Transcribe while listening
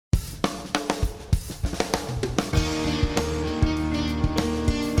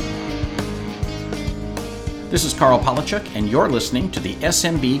This is Carl Palachuk, and you're listening to the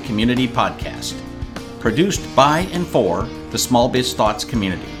SMB Community Podcast, produced by and for the Small Biz Thoughts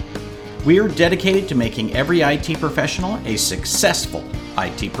community. We're dedicated to making every IT professional a successful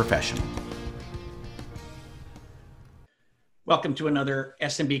IT professional. Welcome to another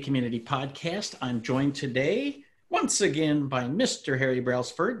SMB Community Podcast. I'm joined today, once again, by Mr. Harry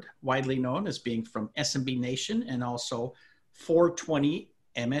Brailsford, widely known as being from SMB Nation and also 420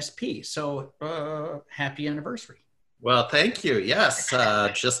 MSP. So happy anniversary. Well, thank you. Yes,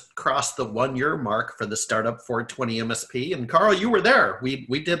 just crossed the 1 year mark for the startup 420 MSP. And Carl, you were there. We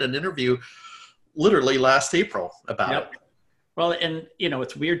did an interview literally last April about it. Well, and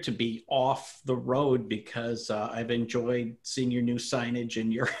it's weird to be off the road because I've enjoyed seeing your new signage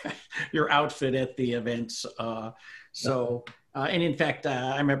and your outfit at the events. And in fact,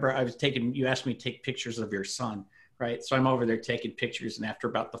 I remember you asked me to take pictures of your son. Right. So I'm over there taking pictures. And after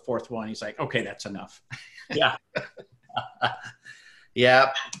about the fourth one, he's like, okay, that's enough. Yeah.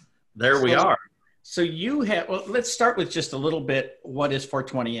 Yeah. There we are. So let's start with just a little bit. What is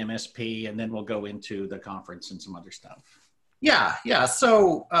 420 MSP? And then we'll go into the conference and some other stuff. Yeah. Yeah.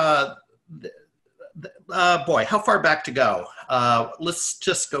 So, boy, how far back to go? Let's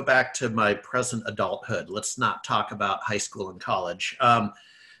just go back to my present adulthood. Let's not talk about high school and college.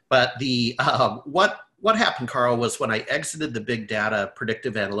 But what happened, Carl, was when I exited the big data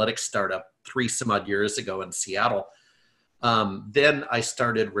predictive analytics startup 3 some odd years ago in Seattle, then I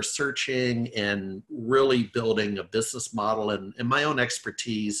started researching and really building a business model and my own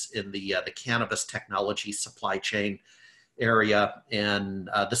expertise in the cannabis technology supply chain area and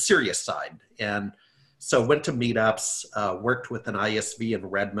the serious side. And so went to meetups, worked with an ISV in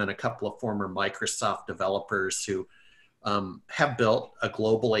Redmond, a couple of former Microsoft developers who have built a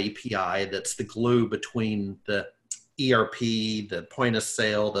global API that's the glue between the ERP, the point of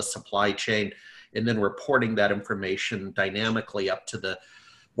sale, the supply chain, and then reporting that information dynamically up to the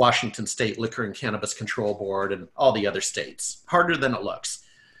Washington State Liquor and Cannabis Control Board and all the other states. Harder than it looks.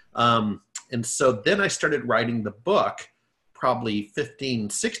 And so then I started writing the book probably 15,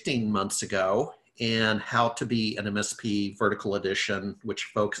 16 months ago, and How to Be an MSP Vertical Edition, which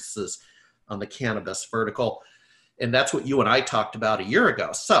focuses on the cannabis vertical. And that's what you and I talked about a year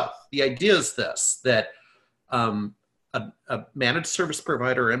ago. So the idea is this, that a managed service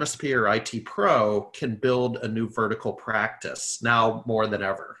provider, MSP or IT pro can build a new vertical practice now more than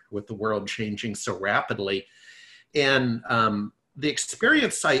ever with the world changing so rapidly. And the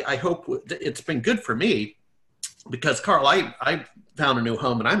experience, I hope it's been good for me because, Carl, I found a new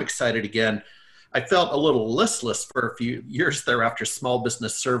home and I'm excited again. I felt a little listless for a few years there after Small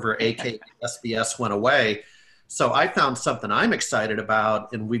Business Server, aka SBS, went away. So I found something I'm excited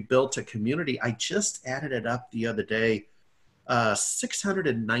about, and we built a community. I just added it up the other day,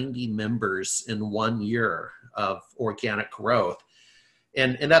 690 members in 1 year of organic growth.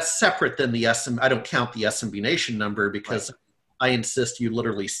 And that's separate than the I don't count the SMB Nation number because I insist you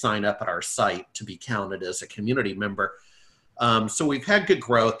literally sign up at our site to be counted as a community member. So we've had good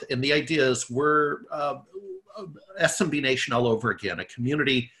growth, and the idea is we're SMB Nation all over again, a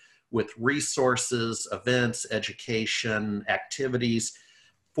community with resources, events, education, activities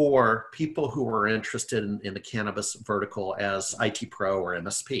for people who are interested in the cannabis vertical as IT pro or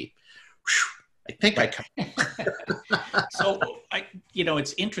MSP. I think So,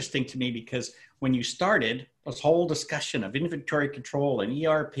 it's interesting to me because when you started this whole discussion of inventory control and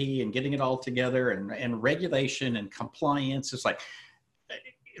ERP and getting it all together and regulation and compliance, it's like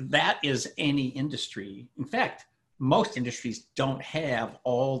that is any industry. In fact, most industries don't have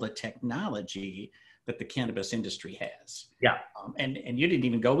all the technology that the cannabis industry has. Yeah. And you didn't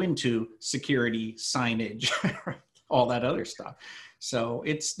even go into security, signage, all that other stuff. So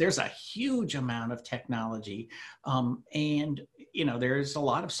there's a huge amount of technology. And there's a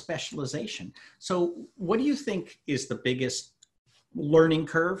lot of specialization. So what do you think is the biggest learning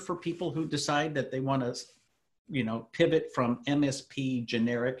curve for people who decide that they want to, pivot from MSP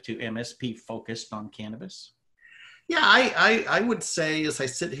generic to MSP focused on cannabis? Yeah, I would say as I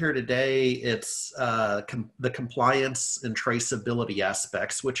sit here today, it's the compliance and traceability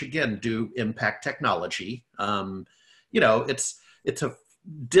aspects, which again do impact technology. It's a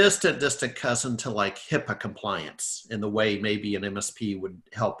distant cousin to like HIPAA compliance in the way maybe an MSP would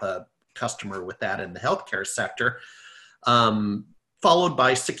help a customer with that in the healthcare sector, followed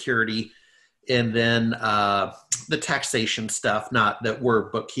by security. And then the taxation stuff, not that we're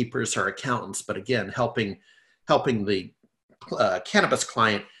bookkeepers or accountants, but again, helping the cannabis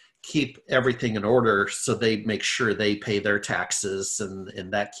client keep everything in order so they make sure they pay their taxes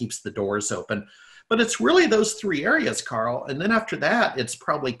and that keeps the doors open. But it's really those 3 areas, Carl. And then after that, it's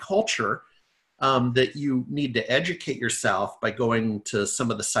probably culture. that you need to educate yourself by going to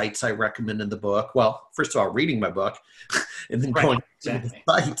some of the sites I recommend in the book. Well, first of all, reading my book and then going to the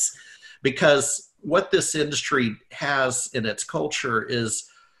sites, because what this industry has in its culture is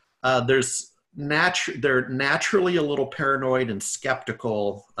they're naturally a little paranoid and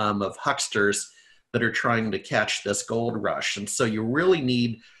skeptical of hucksters that are trying to catch this gold rush. And so you really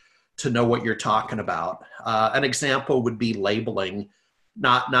need to know what you're talking about. An example would be labeling.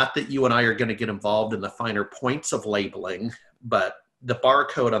 Not that you and I are going to get involved in the finer points of labeling, but the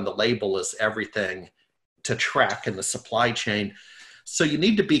barcode on the label is everything to track in the supply chain. So you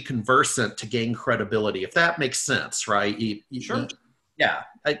need to be conversant to gain credibility, if that makes sense, right? Sure. Yeah.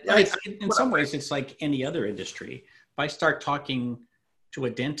 In some ways, it's like any other industry. If I start talking to a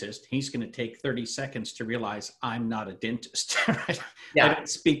dentist, he's going to take 30 seconds to realize I'm not a dentist. Right? Yeah. I don't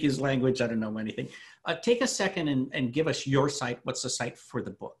speak his language. I don't know anything. Take a second and give us your site. What's the site for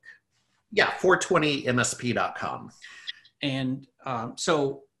the book? Yeah, 420msp.com. And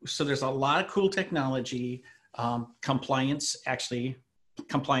so there's a lot of cool technology. Compliance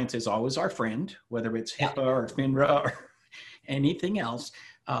is always our friend, whether it's HIPAA or FINRA or anything else.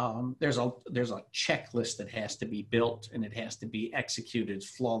 There's a checklist that has to be built, and it has to be executed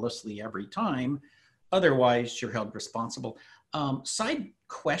flawlessly every time. Otherwise, you're held responsible. Side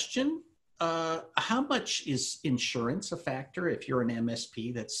question, how much is insurance a factor if you're an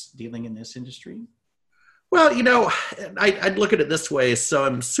MSP that's dealing in this industry? Well, I'd look at it this way. So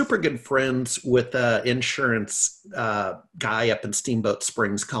I'm super good friends with an insurance guy up in Steamboat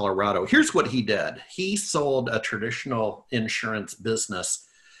Springs, Colorado. Here's what he did. He sold a traditional insurance business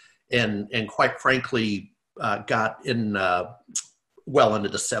and quite frankly, got in well into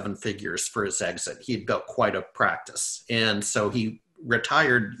the seven figures for his exit. He had built quite a practice. And so he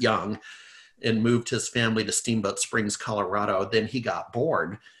retired young and moved his family to Steamboat Springs, Colorado. Then he got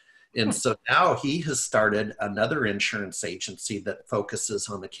bored. And so now he has started another insurance agency that focuses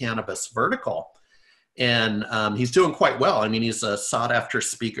on the cannabis vertical. And he's doing quite well. I mean, he's a sought after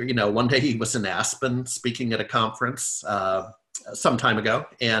speaker. One day he was in Aspen speaking at a conference some time ago.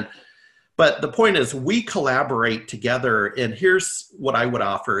 But the point is we collaborate together. And here's what I would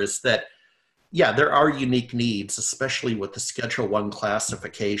offer is that, yeah, there are unique needs, especially with the Schedule I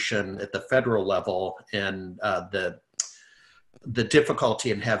classification at the federal level and the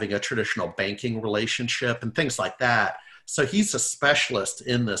difficulty in having a traditional banking relationship and things like that. So he's a specialist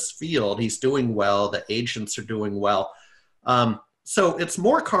in this field. He's doing well. The agents are doing well. So it's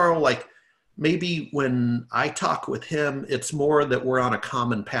more, Carl, like maybe when I talk with him, it's more that we're on a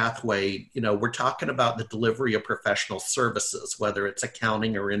common pathway. We're talking about the delivery of professional services, whether it's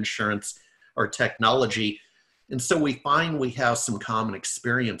accounting or insurance or technology. And so we find we have some common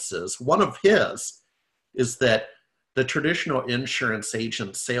experiences. One of his is that the traditional insurance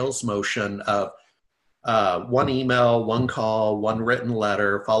agent sales motion of one email, one call, one written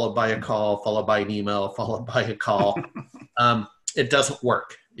letter, followed by a call, followed by an email, followed by a call. It doesn't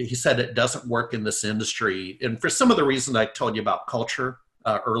work. He said it doesn't work in this industry. And for some of the reasons I told you about culture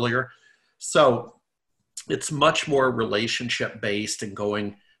earlier. So it's much more relationship based and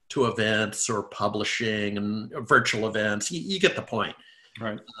going to events or publishing and virtual events. You get the point.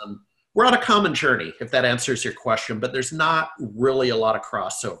 Right. We're on a common journey, if that answers your question, but there's not really a lot of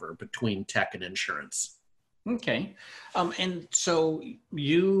crossover between tech and insurance. Okay. And so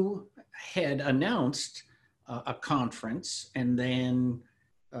you had announced a conference and then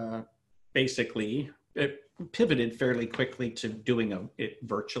basically it pivoted fairly quickly to doing it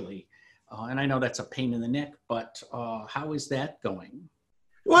virtually. And I know that's a pain in the neck, but how is that going?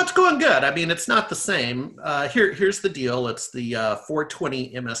 Well, it's going good. I mean, it's not the same. Here's the deal. It's the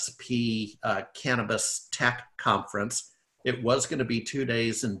 420 MSP Cannabis Tech Conference. It was going to be 2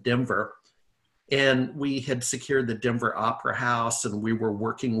 days in Denver. And we had secured the Denver Opera House, and we were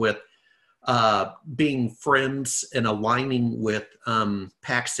working with being friends and aligning with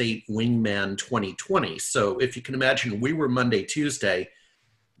PAX 8 Wingman 2020. So if you can imagine, we were Monday, Tuesday.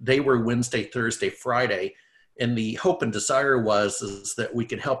 They were Wednesday, Thursday, Friday. And the hope and desire is that we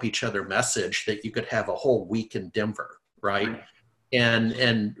could help each other message that you could have a whole week in Denver, right?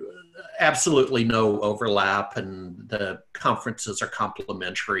 And absolutely no overlap, and the conferences are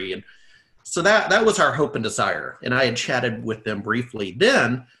complimentary. And so that was our hope and desire. And I had chatted with them briefly.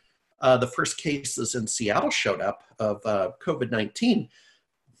 Then the first cases in Seattle showed up of COVID-19.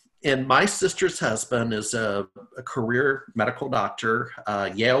 And my sister's husband is a career medical doctor,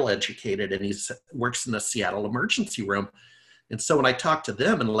 Yale educated, and he works in the Seattle emergency room. And so when I talked to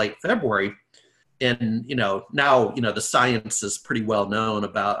them in late February, and now the science is pretty well known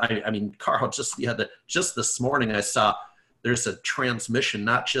about. I mean, Carl, just this morning I saw there's a transmission,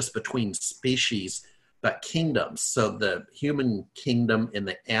 not just between species, but kingdoms. So the human kingdom and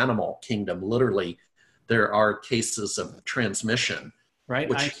the animal kingdom, literally, there are cases of transmission. Right.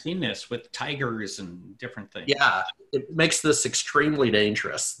 Which, I've seen this with tigers and different things. yeah, it makes this extremely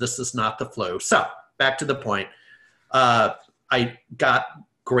dangerous. This is not the flu. So back to the point. I got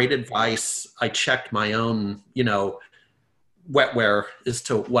great advice. I checked my own, wetware as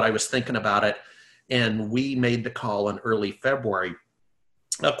to what I was thinking about it. And we made the call in early February.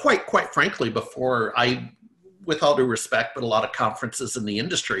 Quite frankly, before with all due respect, but a lot of conferences in the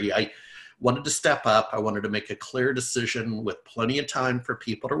industry, I wanted to step up. I wanted to make a clear decision with plenty of time for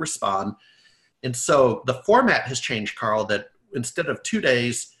people to respond. And so the format has changed, Carl, that instead of 2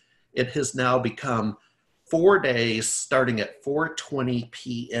 days, it has now become 4 days starting at 4:20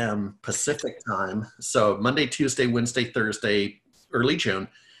 p.m. Pacific time. So Monday, Tuesday, Wednesday, Thursday, early June.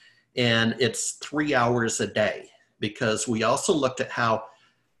 And it's 3 hours a day, because we also looked at how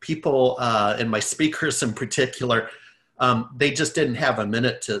people, and my speakers in particular, they just didn't have a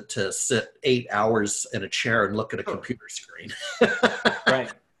minute to sit 8 hours in a chair and look at a computer screen.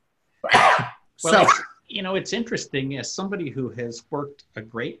 Right. Well, it's interesting, as somebody who has worked a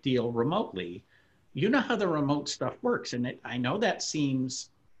great deal remotely, you know how the remote stuff works. And I know that seems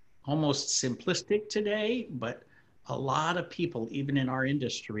almost simplistic today, but a lot of people, even in our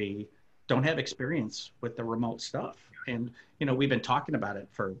industry, don't have experience with the remote stuff. And, we've been talking about it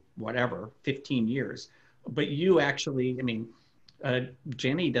for 15 years. But you actually,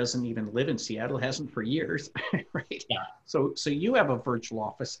 Jenny doesn't even live in Seattle, hasn't for years, right? Yeah. So you have a virtual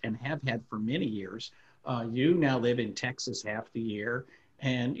office and have had for many years. You now live in Texas half the year.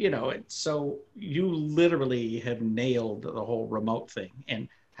 And, so you literally have nailed the whole remote thing. And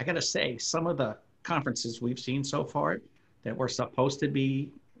I got to say, some of the conferences we've seen so far that were supposed to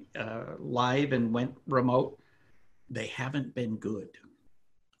be live and went remote, they haven't been good.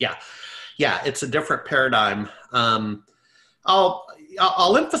 Yeah, it's a different paradigm. I'll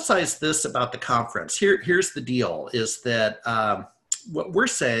emphasize this about the conference. Here's the deal: is that what we're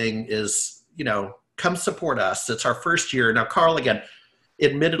saying is, come support us. It's our first year now, Carl. Again,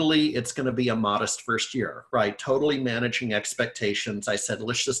 admittedly, it's going to be a modest first year, right? Totally managing expectations. I said,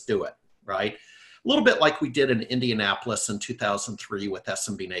 let's just do it, right? A little bit like we did in Indianapolis in 2003 with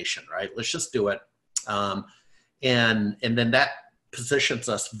SMB Nation, right? Let's just do it. And then that positions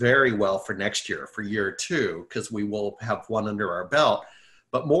us very well for next year, for year two, because we will have one under our belt.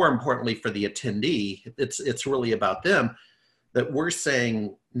 But more importantly for the attendee, it's really about them, that we're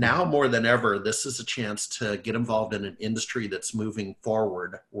saying now more than ever, this is a chance to get involved in an industry that's moving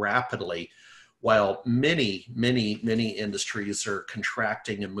forward rapidly, while many, many, many industries are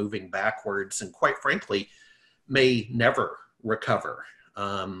contracting and moving backwards, and quite frankly, may never recover.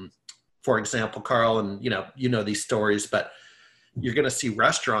 For example, Carl, and you know these stories, but you're going to see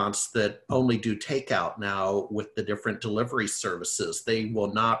restaurants that only do takeout now with the different delivery services. They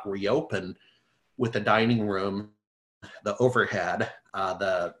will not reopen with a dining room, the overhead,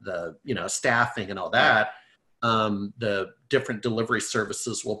 the staffing and all that. The different delivery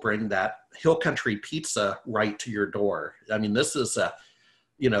services will bring that Hill Country pizza right to your door. This is a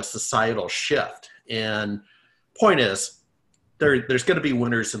societal shift. And point is, there's going to be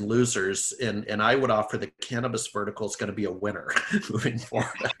winners and losers, and I would offer the cannabis vertical is going to be a winner moving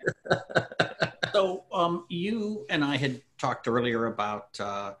forward. So you and I had talked earlier about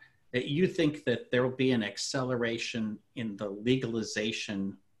that you think that there will be an acceleration in the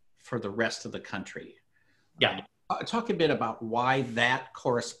legalization for the rest of the country. Yeah. Talk a bit about why that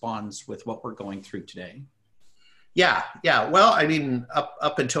corresponds with what we're going through today. Yeah. Well,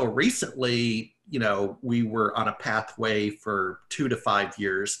 up until recently, we were on a pathway for 2 to 5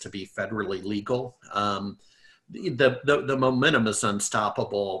 years to be federally legal. The momentum is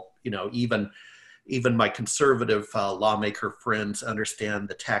unstoppable. Even my conservative lawmaker friends understand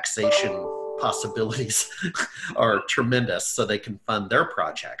the taxation possibilities are tremendous, so they can fund their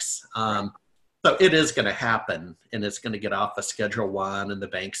projects. So it is going to happen, and it's going to get off of Schedule I, and the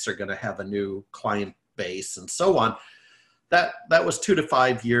banks are going to have a new client base and so on. That was 2 to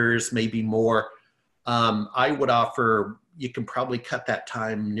 5 years, maybe more. I would offer you can probably cut that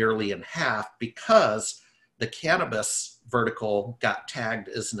time nearly in half, because the cannabis vertical got tagged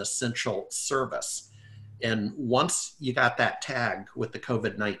as an essential service. And once you got that tag with the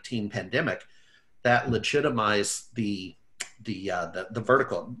COVID-19 pandemic, that legitimized the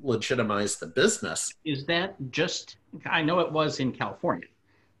vertical, legitimized the business. Is that just, I know it was in California.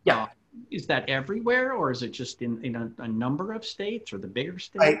 Yeah. Is that everywhere, or is it just in a number of states, or the bigger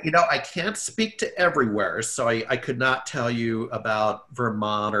states? I can't speak to everywhere, so I could not tell you about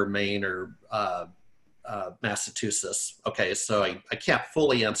Vermont or Maine or Massachusetts. Okay, so I can't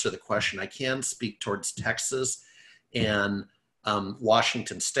fully answer the question. I can speak towards Texas and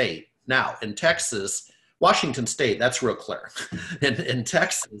Washington State. Now, in Texas, Washington State, that's real clear. In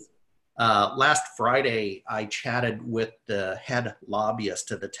Texas, last Friday, I chatted with the head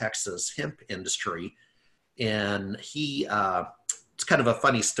lobbyist of the Texas hemp industry, and it's kind of a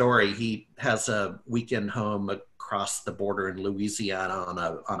funny story. He has a weekend home across the border in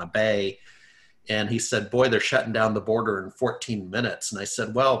Louisiana on a bay. And he said, boy, they're shutting down the border in 14 minutes. And I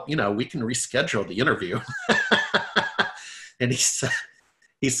said, well, we can reschedule the interview. And he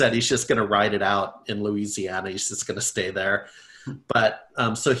said he's just going to ride it out in Louisiana. He's just going to stay there. But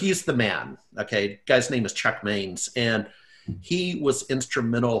so he's the man. Okay. Guy's name is Chuck Maines. And he was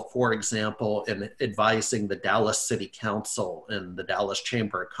instrumental, for example, in advising the Dallas City Council and the Dallas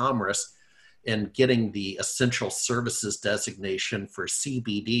Chamber of Commerce in getting the essential services designation for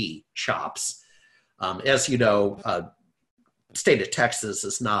CBD shops. As you know, state of Texas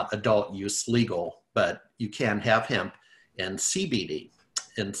is not adult use legal, but you can have hemp and CBD.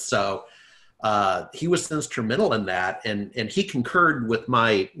 And so he was instrumental in that. And he concurred with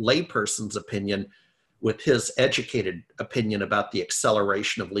my layperson's opinion with his educated opinion about the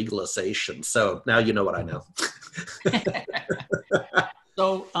acceleration of legalization. So now you know what I know.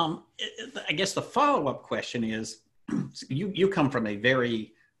 So I guess the follow-up question is, you come from a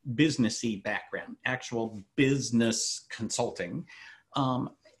very businessy background, actual business consulting.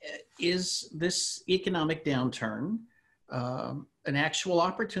 Is this economic downturn an actual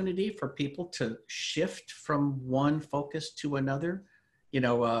opportunity for people to shift from one focus to another?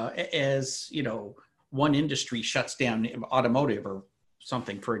 As one industry shuts down, automotive or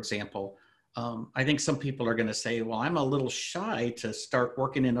something, for example, I think some people are going to say, well, I'm a little shy to start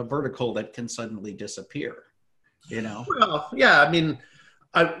working in a vertical that can suddenly disappear, Well, yeah, I mean,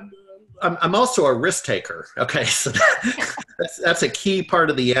 I'm also a risk taker. Okay. So that's a key part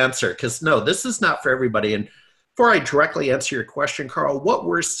of the answer, because no, this is not for everybody. And before I directly answer your question, Carl, what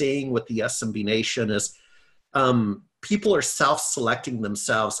we're seeing with the SMB Nation is people are self-selecting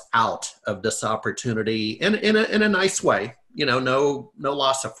themselves out of this opportunity in a nice way, no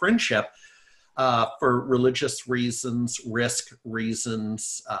loss of friendship for religious reasons, risk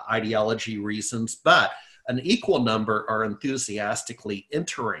reasons, ideology reasons, but an equal number are enthusiastically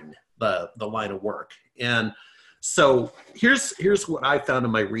entering the line of work. And so here's what I found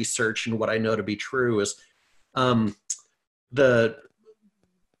in my research and what I know to be true is the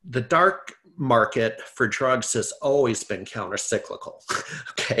dark market for drugs has always been counter-cyclical.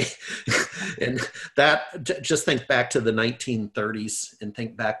 Okay. And that, just think back to the 1930s and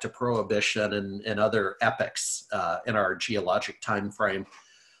think back to Prohibition and other epochs in our geologic time frame.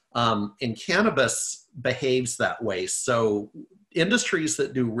 And cannabis behaves that way. So industries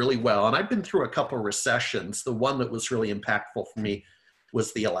that do really well, and I've been through a couple of recessions. The one that was really impactful for me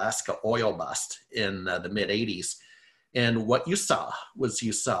was the Alaska oil bust in the mid 80s. And what you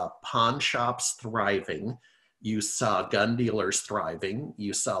saw pawn shops thriving. You saw gun dealers thriving.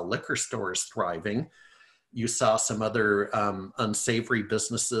 You saw liquor stores thriving. You saw some other unsavory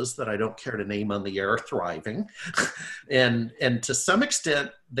businesses that I don't care to name on the air thriving. and to some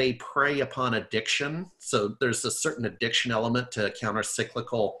extent, they prey upon addiction. So there's a certain addiction element to a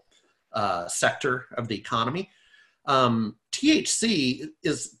counter-cyclical sector of the economy. THC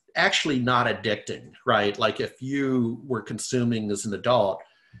is actually not addicting, right? Like if you were consuming as an adult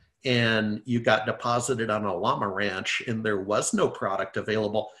and you got deposited on a llama ranch and there was no product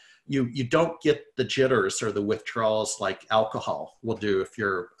available, you don't get the jitters or the withdrawals like alcohol will do if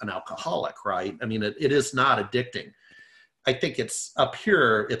you're an alcoholic, right? I mean, it is not addicting. I think it's up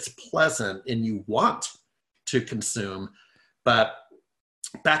here, it's pleasant and you want to consume, but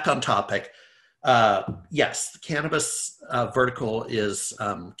back on topic. Yes, the cannabis vertical is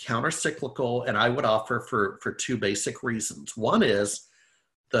counter-cyclical, and I would offer for two basic reasons. One is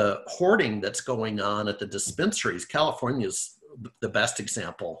the hoarding that's going on at the dispensaries. California's the best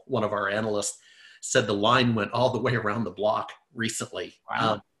example. One of our analysts said the line went all the way around the block recently.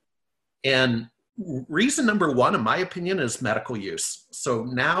 Wow. And reason number one, in my opinion, is medical use. So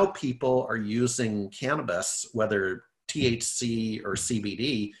now people are using cannabis, whether THC or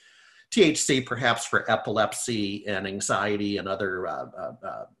CBD, THC perhaps for epilepsy and anxiety and other,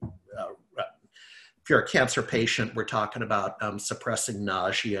 if you're a cancer patient, we're talking about suppressing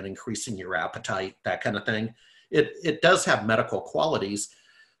nausea and increasing your appetite, that kind of thing. It does have medical qualities.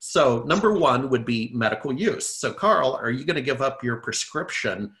 So number one would be medical use. So Carl, are you going to give up your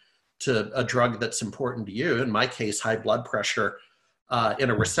prescription to a drug that's important to you? In my case, high blood pressure in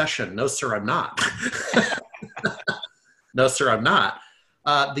a recession? No, sir, I'm not. No, sir, I'm not.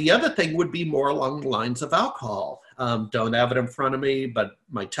 The other thing would be more along the lines of alcohol. Don't have it in front of me, but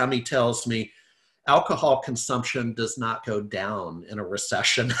my tummy tells me alcohol consumption does not go down in a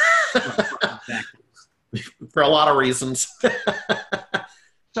recession. Exactly. For a lot of reasons.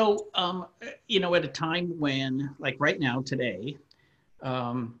 So, at a time when, like right now, today,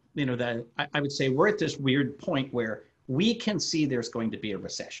 that I would say we're at this weird point where we can see there's going to be a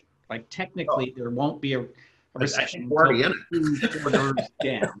recession. Like technically, there won't be a recession until 2 quarters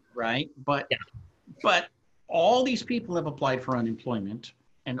down, right? But yeah. But all these people have applied for unemployment,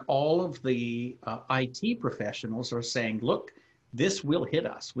 and all of the IT professionals are saying, "Look, this will hit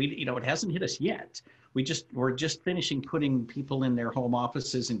us. It hasn't hit us yet. We're just finishing putting people in their home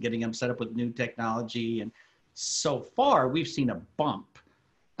offices and getting them set up with new technology, and so far we've seen a bump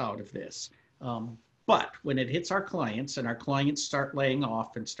out of this. But when it hits our clients and our clients start laying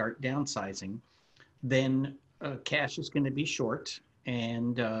off and start downsizing, then cash is going to be short,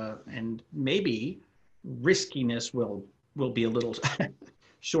 and maybe riskiness will be a little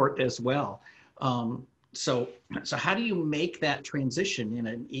short as well. So how do you make that transition in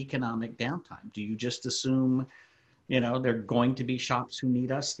an economic downtime? Do you just assume, there are going to be shops who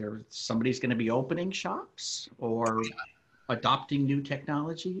need us? Somebody's going to be opening shops or adopting new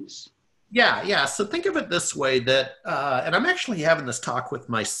technologies? Yeah. So think of it this way that, and I'm actually having this talk with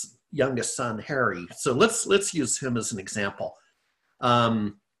my youngest son, Harry. So let's use him as an example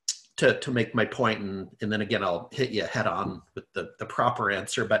to make my point, and then again, I'll hit you head on with the proper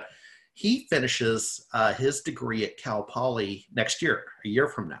answer. But he finishes his degree at Cal Poly next year, a year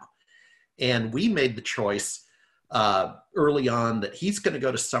from now. And we made the choice early on that he's going to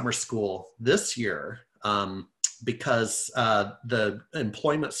go to summer school this year because the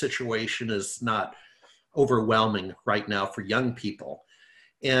employment situation is not overwhelming right now for young people.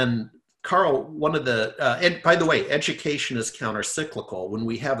 And Carl, one of the, and by the way, education is countercyclical. When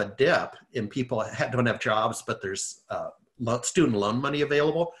we have a dip and people don't have jobs, but there's student loan money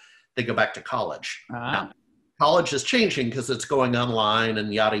available, they go back to college. Now, college is changing because it's going online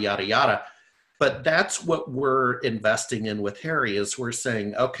and yada, yada, yada. But that's what we're investing in with Harry is we're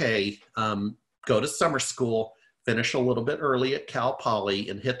saying, okay, go to summer school, finish a little bit early at Cal Poly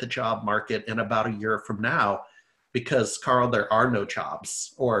and hit the job market in about a year from now. Because, Carl, there are no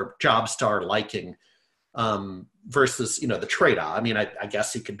jobs or jobs to our liking versus, the trade-off. I mean, I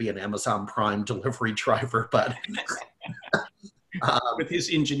guess he could be an Amazon Prime delivery driver, but... with his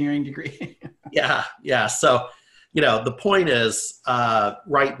engineering degree. Yeah. So, the point is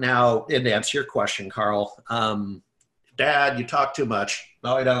right now, and to answer your question, Carl, Dad, you talk too much.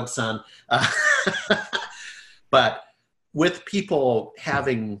 No, I don't, son. But with people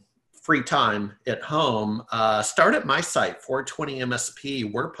having free time at home, start at my site, 420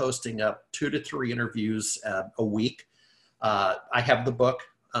 MSP. We're posting up 2 to 3 interviews a week. I have the book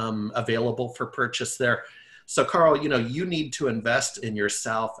available for purchase there. So, Carl, you need to invest in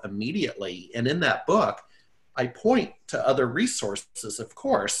yourself immediately. And in that book, I point to other resources, of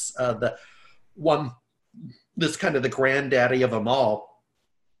course. The one that's kind of the granddaddy of them all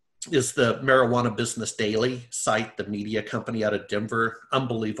is the Marijuana Business Daily site, the media company out of Denver.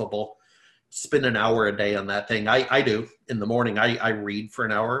 Unbelievable. Spend an hour a day on that thing. I do. In the morning, I read for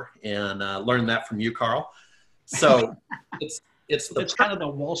an hour and learn that from you, Carl. So it's kind of the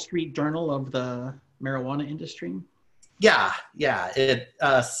Wall Street Journal of the marijuana industry. Yeah.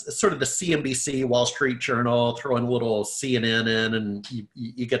 It's sort of the CNBC, Wall Street Journal, throw in a little CNN in, and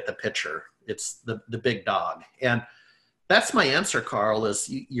you get the picture. It's the big dog. And that's my answer, Carl, is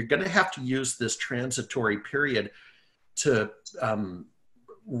you're going to have to use this transitory period to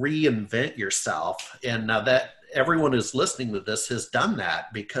reinvent yourself. And now that everyone who's listening to this has done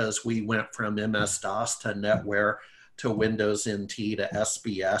that because we went from MS-DOS to NetWare to Windows NT to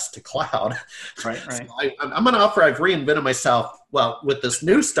SBS to cloud. Right. So I'm going to offer I've reinvented myself, well, with this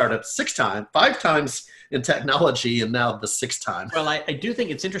new startup 5 times in technology, and now the 6th time. Well, I do think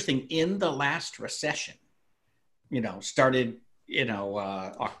it's interesting. In the last recession, started,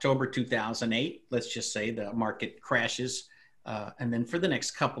 October 2008, let's just say the market crashes. And then for the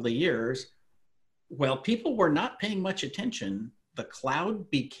next couple of years, well, people were not paying much attention. The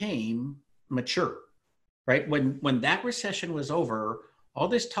cloud became mature, right? When that recession was over, all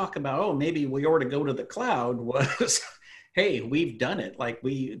this talk about, maybe we ought to go to the cloud was, hey, we've done it. Like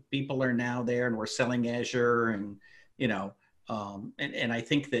people are now there and we're selling Azure and, and I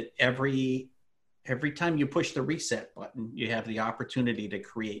think that every time you push the reset button, you have the opportunity to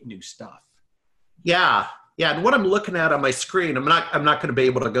create new stuff. Yeah. And what I'm looking at on my screen, I'm not going to be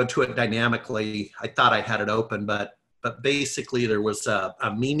able to go to it dynamically. I thought I had it open, but basically there was a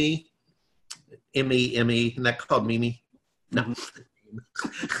Mimi, M-E, isn't that called Mimi? No.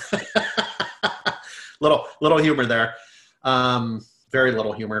 little humor there. Very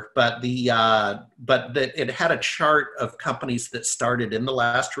little humor, but it had a chart of companies that started in the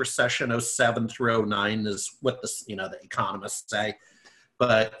last recession, '07 through '09 is what the economists say.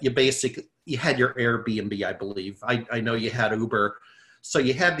 But you had your Airbnb, I believe. I know you had Uber. So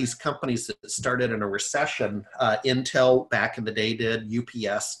you had these companies that started in a recession. Intel back in the day did,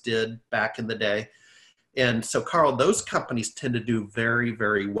 UPS did back in the day. And so, Carl, those companies tend to do very,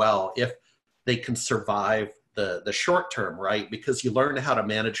 very well if they can survive the short term, right? Because you learn how to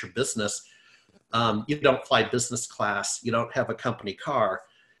manage your business. You don't fly business class. You don't have a company car.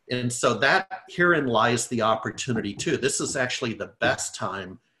 And so herein lies the opportunity too. This is actually the best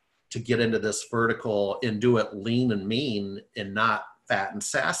time to get into this vertical and do it lean and mean and not fat and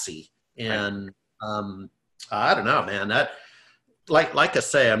sassy. And I don't know, man, that like I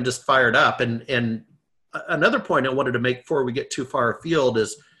say, I'm just fired up. And another point I wanted to make before we get too far afield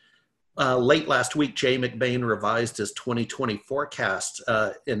is late last week, Jay McBain revised his 2020 forecast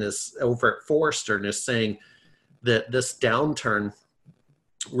and is over at Forrester and is saying that this downturn,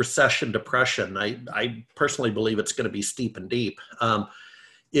 recession, depression, I personally believe it's going to be steep and deep,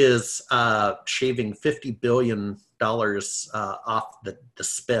 is shaving $50 billion off the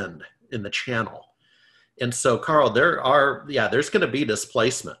spend in the channel. And so, Carl, there's going to be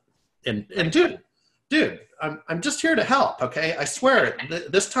displacement. And dude, I'm just here to help, okay? I swear,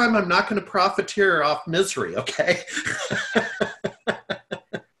 this time I'm not going to profiteer off misery, okay?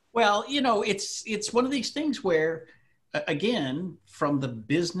 Well, it's one of these things where, again, from the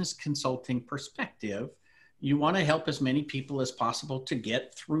business consulting perspective, you want to help as many people as possible to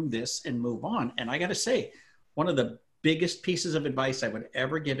get through this and move on. And I got to say, one of the biggest pieces of advice I would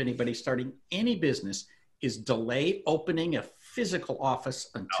ever give anybody starting any business is delay opening a physical office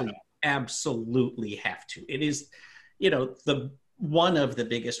until you absolutely have to. It is, one of the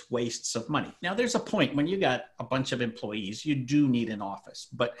biggest wastes of money. Now, there's a point when you got a bunch of employees, you do need an office,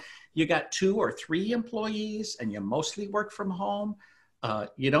 but you got 2 or 3 employees and you mostly work from home.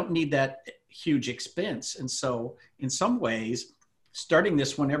 You don't need that huge expense. And so in some ways, starting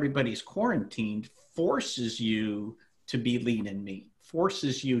this when everybody's quarantined forces you to be lean and mean,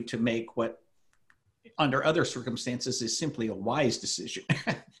 forces you to make what under other circumstances is simply a wise decision.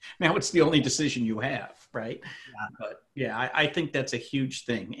 Now it's the only decision you have, right? Yeah. But yeah, I think that's a huge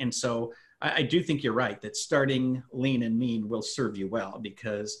thing. And so I do think you're right that starting lean and mean will serve you well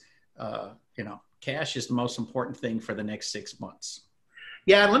because, cash is the most important thing for the next 6 months.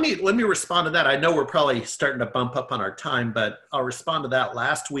 Yeah, let me respond to that. I know we're probably starting to bump up on our time, but I'll respond to that.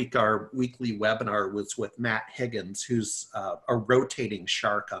 Last week, our weekly webinar was with Matt Higgins, who's a rotating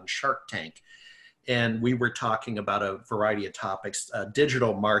shark on Shark Tank. And we were talking about a variety of topics,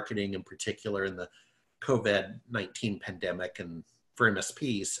 digital marketing in particular, in the COVID-19 pandemic and for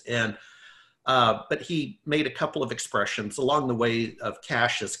MSPs. And but he made a couple of expressions along the way of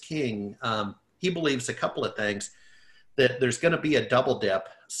cash is king. He believes a couple of things. That there's going to be a double dip.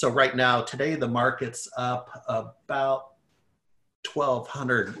 So right now, today, the market's up about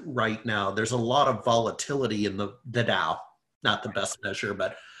 1,200 right now. There's a lot of volatility in the Dow, not the best measure,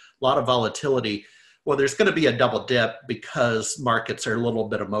 but a lot of volatility. Well, there's going to be a double dip because markets are a little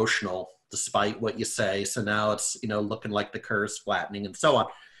bit emotional, despite what you say. So now it's, looking like the curve's flattening and so on.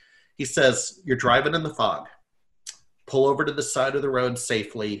 He says, you're driving in the fog. Pull over to the side of the road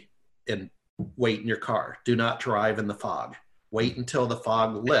safely and wait in your car. Do not drive in the fog. Wait until the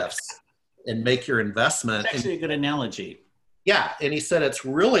fog lifts and make your investment. That's actually a good analogy. Yeah. And he said it's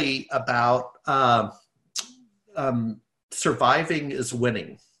really about surviving is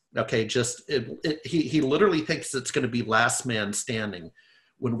winning. Okay. He literally thinks it's going to be last man standing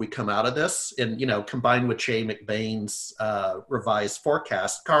when we come out of this. And, combined with Jay McBain's revised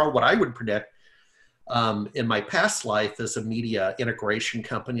forecast, Carl, what I would predict in my past life as a media integration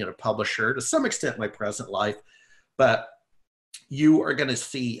company and a publisher, to some extent my present life, but you are going to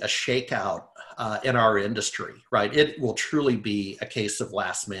see a shakeout in our industry, right? It will truly be a case of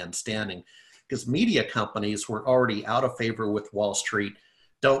last man standing because media companies were already out of favor with Wall Street,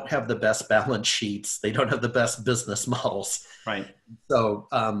 don't have the best balance sheets, they don't have the best business models. Right. So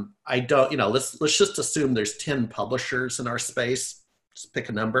I don't, let's just assume there's 10 publishers in our space, just pick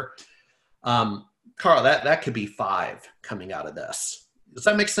a number. Carl, that could be 5 coming out of this. Does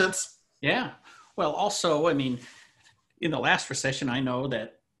that make sense? Yeah. Well, also, in the last recession, I know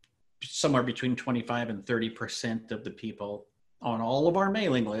that somewhere between 25 and 30% of the people on all of our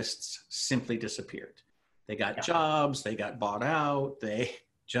mailing lists simply disappeared. They got jobs, they got bought out, they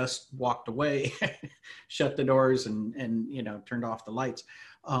just walked away, shut the doors and turned off the lights.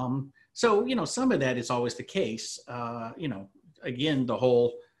 So, some of that is always the case. again, the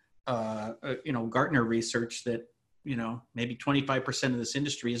whole, Gartner research that, maybe 25% of this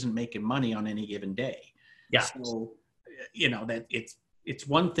industry isn't making money on any given day. Yeah. So, that it's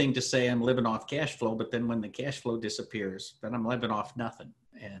one thing to say I'm living off cash flow, but then when the cash flow disappears, then I'm living off nothing.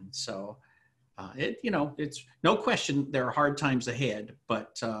 And so, it's no question there are hard times ahead,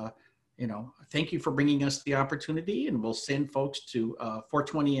 but, thank you for bringing us the opportunity, and we'll send folks to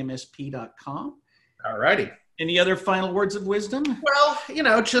 420msp.com. All righty. Any other final words of wisdom?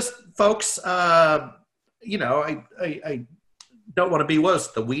 Well, just folks, I don't want to be,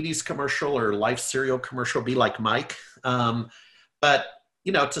 the Wheaties commercial or Life cereal commercial, be like Mike. But,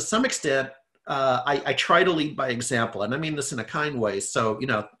 to some extent, I try to lead by example, and I mean this in a kind way. So,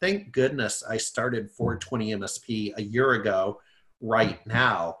 thank goodness I started 420 MSP a year ago right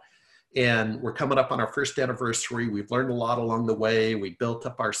now. And we're coming up on our first anniversary. We've learned a lot along the way. We built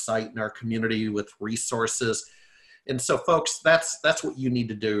up our site and our community with resources. And so, folks, that's what you need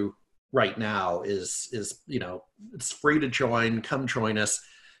to do right now is it's free to join. Come join us.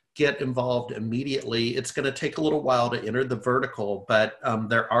 Get involved immediately. It's going to take a little while to enter the vertical, but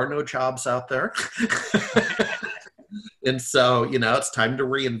there are no jobs out there. And so, it's time to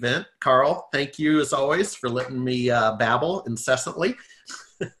reinvent. Carl, thank you as always for letting me babble incessantly.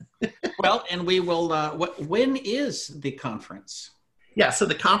 Well, and we will, when is the conference? Yeah, so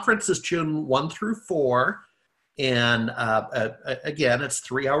the conference is June 1 through 4. And again, it's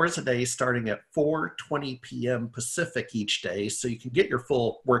 3 hours a day starting at 4:20 p.m. Pacific each day. So you can get your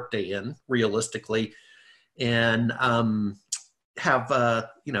full workday in realistically and have,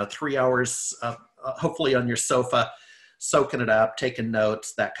 3 hours, hopefully on your sofa, soaking it up, taking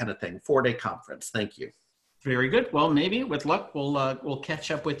notes, that kind of thing. 4-day conference. Thank you. Very good. Well, maybe with luck, we'll catch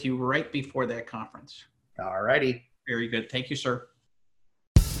up with you right before that conference. All righty. Very good. Thank you, sir.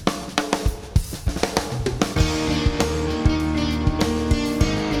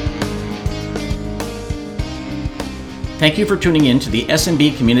 Thank you for tuning in to the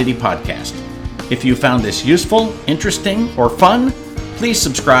SMB Community Podcast. If you found this useful, interesting, or fun, please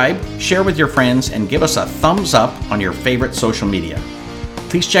subscribe, share with your friends, and give us a thumbs up on your favorite social media.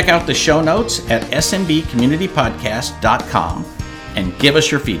 Please check out the show notes at smbcommunitypodcast.com and give us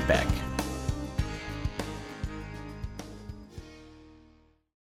your feedback.